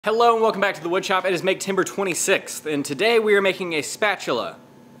Hello and welcome back to the Woodshop. It is Maketember 26th, and today we are making a spatula,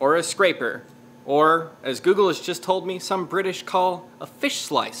 or a scraper, or, as Google has just told me, some British call a fish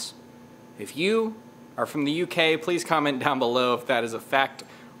slice. If you are from the UK, please comment down below if that is a fact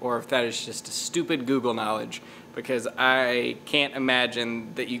or if that is just a stupid Google knowledge, because I can't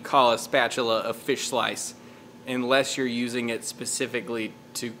imagine that you call a spatula a fish slice unless you're using it specifically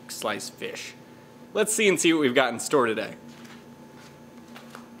to slice fish. Let's see and see what we've got in store today.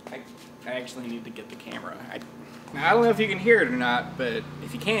 I actually need to get the camera. I don't know if you can hear it or not, but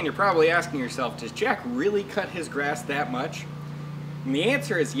if you can, you're probably asking yourself, does Jack really cut his grass that much? And the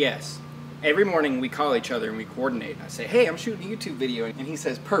answer is yes. Every morning we call each other and we coordinate. I say, hey, I'm shooting a YouTube video, and he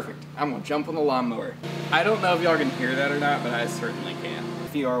says, perfect, I'm gonna jump on the lawnmower. I don't know if y'all can hear that or not, but I certainly can.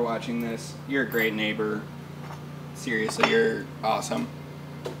 If you are watching this, you're a great neighbor. Seriously, you're awesome.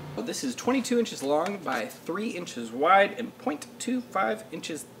 This is 22 inches long by 3 inches wide and 0.25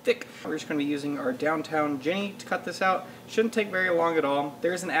 inches thick. We're just going to be using our downtown Jenny to cut this out. Shouldn't take very long at all.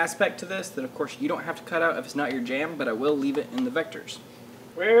 There's an aspect to this that of course you don't have to cut out if it's not your jam, but I will leave it in the vectors.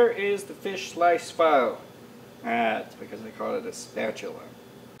 Where is the fish slice file? Ah, it's because I called it a spatula.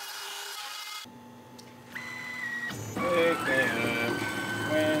 Wake me up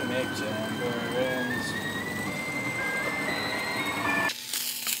when Maketember ends.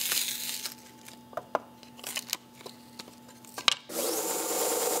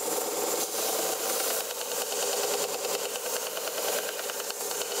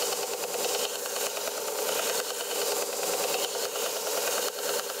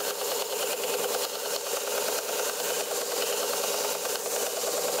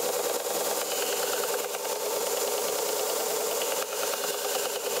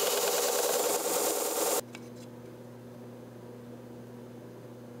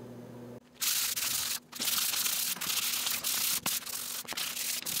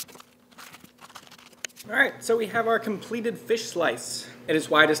 Alright, so we have our completed fish slice. At its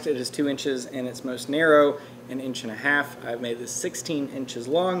widest, it is 2 inches, and its most narrow, 1.5 inches. I've made this 16 inches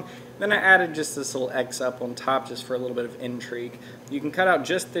long. Then I added just this little X up on top just for a little bit of intrigue. You can cut out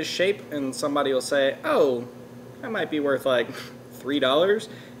just this shape, and somebody will say, oh, that might be worth like $3.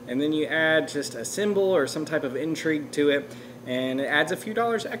 And then you add just a symbol or some type of intrigue to it, and it adds a few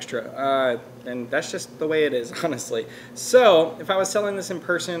dollars extra, and that's just the way it is, honestly. So if I was selling this in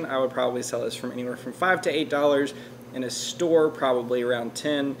person, I would probably sell this from anywhere from $5 to $8, in a store probably around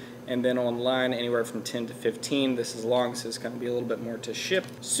 $10, and then online anywhere from $10 to $15. This is long, so it's going to be a little bit more to ship.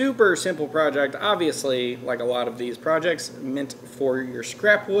 Super simple project, obviously, like a lot of these projects, meant for your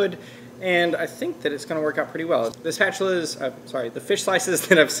scrap wood. And I think that it's going to work out pretty well. The spatulas, the fish slices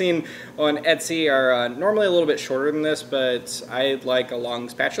that I've seen on Etsy are normally a little bit shorter than this, but I like a long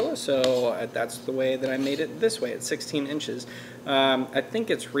spatula, so that's the way that I made it this way. It's 16 inches. I think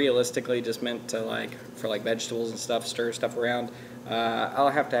it's realistically just meant to for vegetables and stuff, stir stuff around.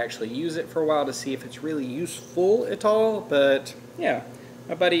 I'll have to actually use it for a while to see if it's really useful at all, but yeah.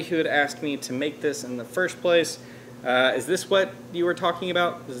 My buddy who had asked me to make this in the first place, is this what you were talking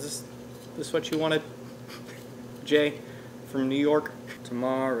about? Is this what you wanted? Jay from New York.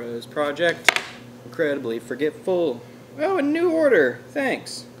 Tomorrow's project, incredibly forgetful. Oh, a new order,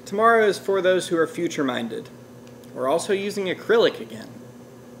 thanks. Tomorrow is for those who are future-minded. We're also using acrylic again.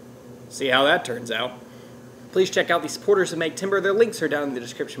 See how that turns out. Please check out the supporters of Maketember. Their links are down in the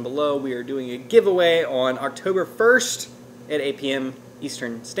description below. We are doing a giveaway on October 1st at 8 p.m.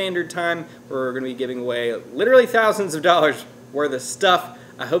 Eastern Standard Time. We're going to be giving away literally thousands of dollars worth of stuff.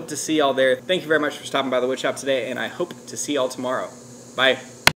 I hope to see y'all there. Thank you very much for stopping by the Woodshop today, and I hope to see y'all tomorrow. Bye.